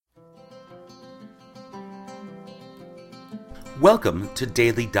Welcome to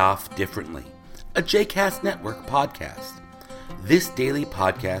Daily Daf Differently, a JCast Network podcast. This daily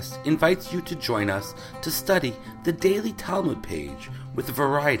podcast invites you to join us to study the daily Talmud page with a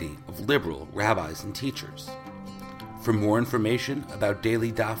variety of liberal rabbis and teachers. For more information about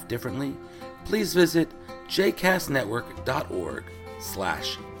Daily Daf Differently, please visit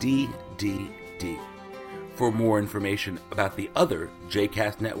jcastnetwork.org/DDD. For more information about the other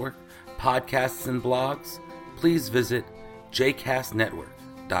JCast Network podcasts and blogs, please visit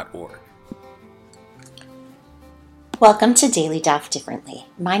jcastnetwork.org. Welcome to Daily Daf Differently.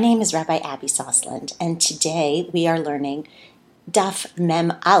 My name is Rabbi Abby Sosland, and today we are learning Daf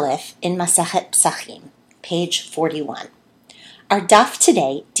Mem Aleph in Masachet Psachim, page 41. Our Daf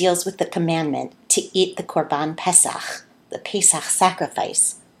today deals with the commandment to eat the Korban Pesach, the Pesach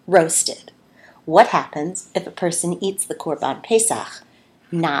sacrifice, roasted. What happens if a person eats the Korban Pesach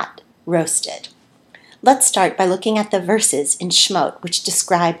not roasted? Let's start by looking at the verses in Shemot which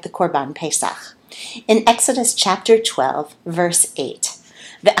describe the Korban Pesach. In Exodus chapter 12, verse 8,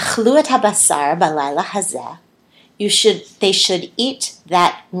 Ve'achlu et habasar balayla hazeh, they should eat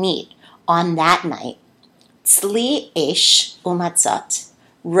that meat on that night, tzli esh umatzot,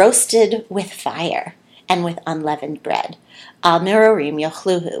 roasted with fire and with unleavened bread, al merorim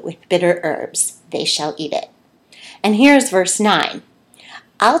yochluhu, with bitter herbs, they shall eat it. And here's verse 9,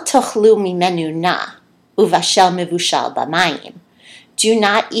 Al tochlu mimenu na, uvashel mevushal bamayim, do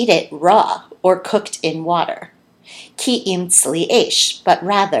not eat it raw or cooked in water. Ki im tzli esh, but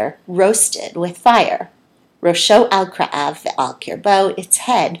rather roasted with fire. Rosho al kra'av ve'al kirbo, its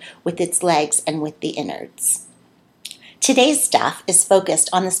head with its legs and with the innards. Today's daf is focused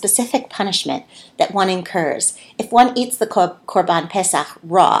on the specific punishment that one incurs if one eats the Korban Pesach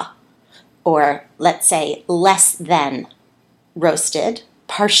raw, or let's say less than roasted,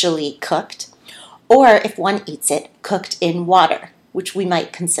 partially cooked, or if one eats it cooked in water, which we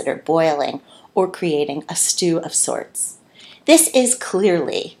might consider boiling or creating a stew of sorts. This is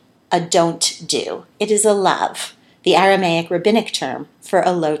clearly a don't do. It is a lav, the Aramaic rabbinic term for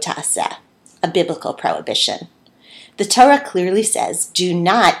a lo ta'aseh, a biblical prohibition. The Torah clearly says do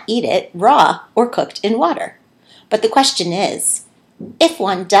not eat it raw or cooked in water. But the question is, if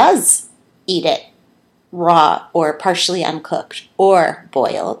one does eat it raw or partially uncooked or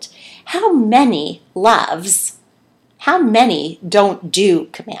boiled, how many lavs, how many don't do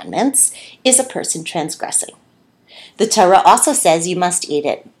commandments is a person transgressing? The Torah also says you must eat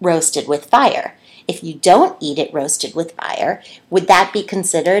it roasted with fire. If you don't eat it roasted with fire, would that be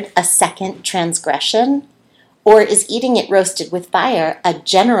considered a second transgression? Or is eating it roasted with fire a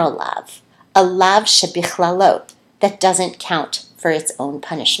general lav, a lav shebichlalo, that doesn't count for its own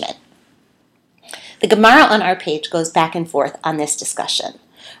punishment? The Gemara on our page goes back and forth on this discussion.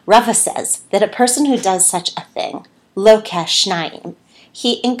 Rava says that a person who does such a thing, lokesh shnayim,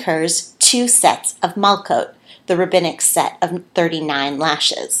 he incurs 2 sets of malkot, the rabbinic set of 39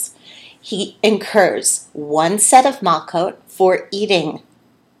 lashes. He incurs 1 set of malkot for eating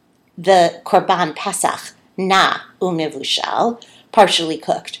the Korban Pesach na umevushal, partially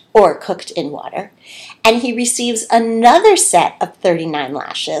cooked or cooked in water, and he receives another set of 39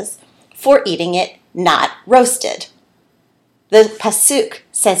 lashes for eating it not roasted. The pasuk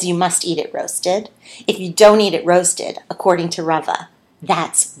says you must eat it roasted. If you don't eat it roasted, according to Rava,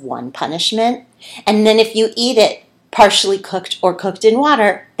 that's 1 punishment. And then if you eat it partially cooked or cooked in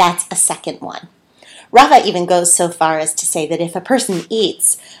water, that's a second one. Rava even goes so far as to say that if a person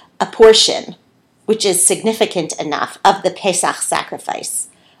eats a portion which is significant enough of the Pesach sacrifice,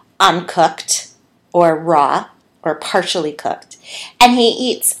 uncooked or raw or partially cooked, and he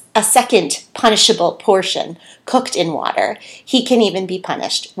eats a second punishable portion cooked in water, he can even be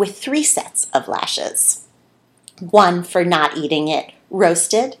punished with 3 sets of lashes. 1 for not eating it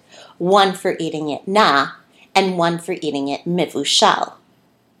roasted, 1 for eating it na, and 1 for eating it mivushal.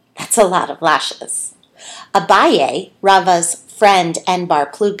 That's a lot of lashes. Abaye, Rava's friend and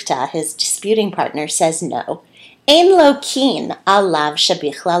bar plugta, his disputing partner, says no. Ein lo kin alav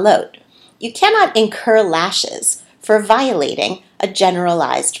shabich. You cannot incur lashes for violating a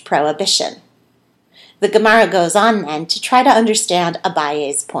generalized prohibition. The Gemara goes on then to try to understand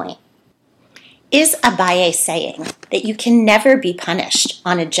Abaye's point. Is Abaye saying that you can never be punished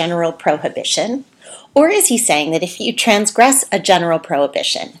on a general prohibition? Or is he saying that if you transgress a general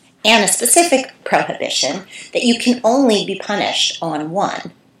prohibition and a specific prohibition, that you can only be punished on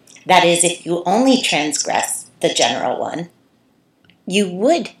one? That is, if you only transgress the general one, you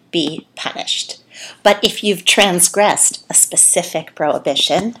would be punished. But if you've transgressed a specific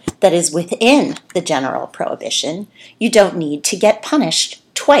prohibition that is within the general prohibition, you don't need to get punished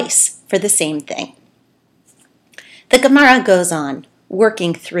twice for the same thing. The Gemara goes on,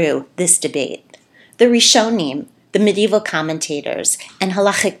 working through this debate. The Rishonim, the medieval commentators, and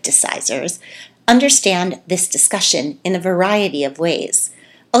halachic decisors understand this discussion in a variety of ways.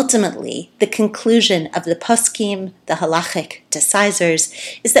 Ultimately, the conclusion of the poskim, the halachic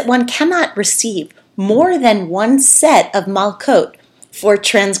decisors, is that one cannot receive more than one set of malkot for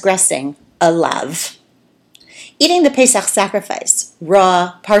transgressing a lav. Eating the Pesach sacrifice,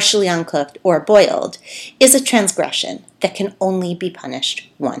 raw, partially uncooked, or boiled, is a transgression that can only be punished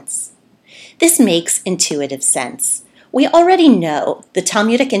once. This makes intuitive sense. We already know the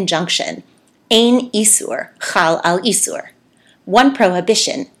Talmudic injunction, Ein Isur, Chal al Isur. One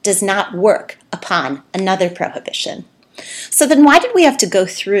prohibition does not work upon another prohibition. So then why did we have to go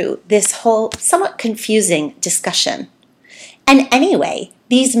through this whole somewhat confusing discussion? And anyway,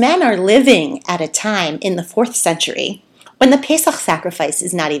 these men are living at a time in the 4th century when the Pesach sacrifice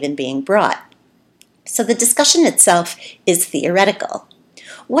is not even being brought. So the discussion itself is theoretical.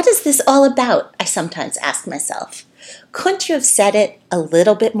 What is this all about, I sometimes ask myself. Couldn't you have said it a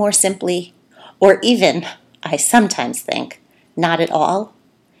little bit more simply? Or even, I sometimes think, not at all?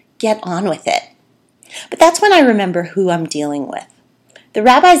 Get on with it. But that's when I remember who I'm dealing with. The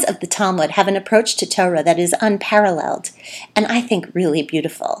rabbis of the Talmud have an approach to Torah that is unparalleled, and I think really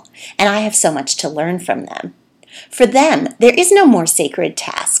beautiful, and I have so much to learn from them. For them, there is no more sacred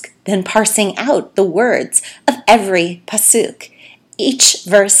task than parsing out the words of every pasuk, each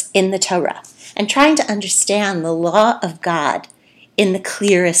verse in the Torah, and trying to understand the law of God in the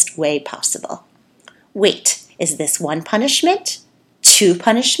clearest way possible. Wait, is this one punishment, 2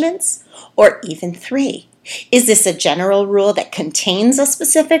 punishments, or even 3? Is this a general rule that contains a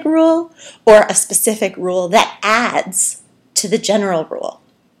specific rule, or a specific rule that adds to the general rule?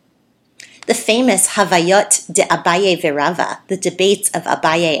 The famous Havayot de Abaye v'Rava, the debates of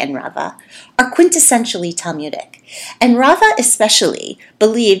Abaye and Rava, are quintessentially Talmudic, and Rava especially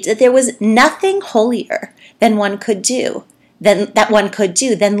believed that there was nothing holier than one could do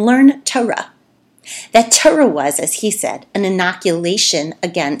than learn Torah. That Torah was, as he said, an inoculation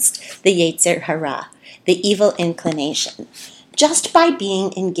against the Yetzer Hara, the evil inclination. Just by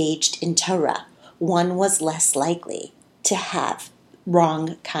being engaged in Torah, one was less likely to have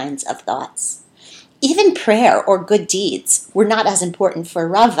wrong kinds of thoughts. Even prayer or good deeds were not as important for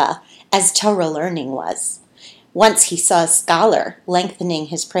Rava as Torah learning was. Once he saw a scholar lengthening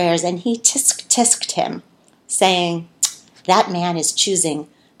his prayers, and he tisked him, saying, "That man is choosing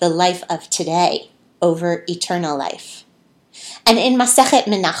the life of today over eternal life." And in Masechet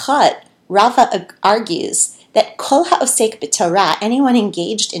Menachot, Rava argues that Kol ha'osek b'Torah, anyone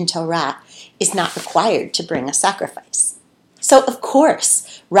engaged in Torah, is not required to bring a sacrifice. So, of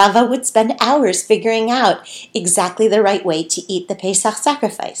course, Rava would spend hours figuring out exactly the right way to eat the Pesach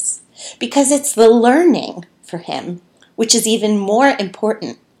sacrifice, because it's the learning for him which is even more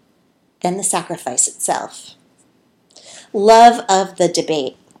important than the sacrifice itself. Love of the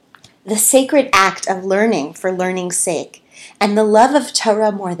debate, the sacred act of learning for learning's sake, and the love of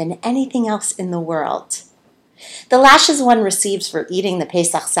Torah more than anything else in the world. The lashes one receives for eating the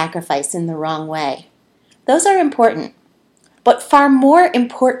Pesach sacrifice in the wrong way, those are important. But far more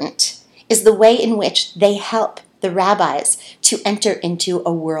important is the way in which they help the rabbis to enter into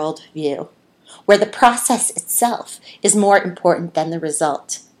a world view, where the process itself is more important than the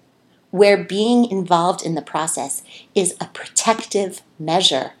result, where being involved in the process is a protective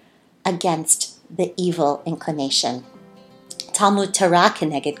measure against the evil inclination. Talmud Torah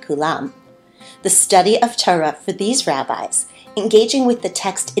keneged kulam, the study of Torah for these rabbis, engaging with the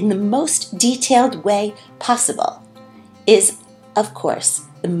text in the most detailed way possible, is, of course,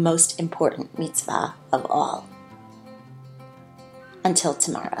 the most important mitzvah of all. Until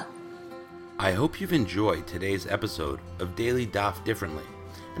tomorrow. I hope you've enjoyed today's episode of Daily Daf Differently,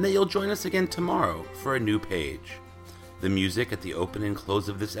 and that you'll join us again tomorrow for a new page. The music at the open and close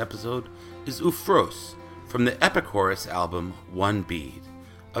of this episode is Ufros from the Epichorus album One Bead,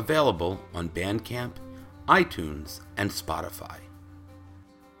 available on Bandcamp, iTunes, and Spotify.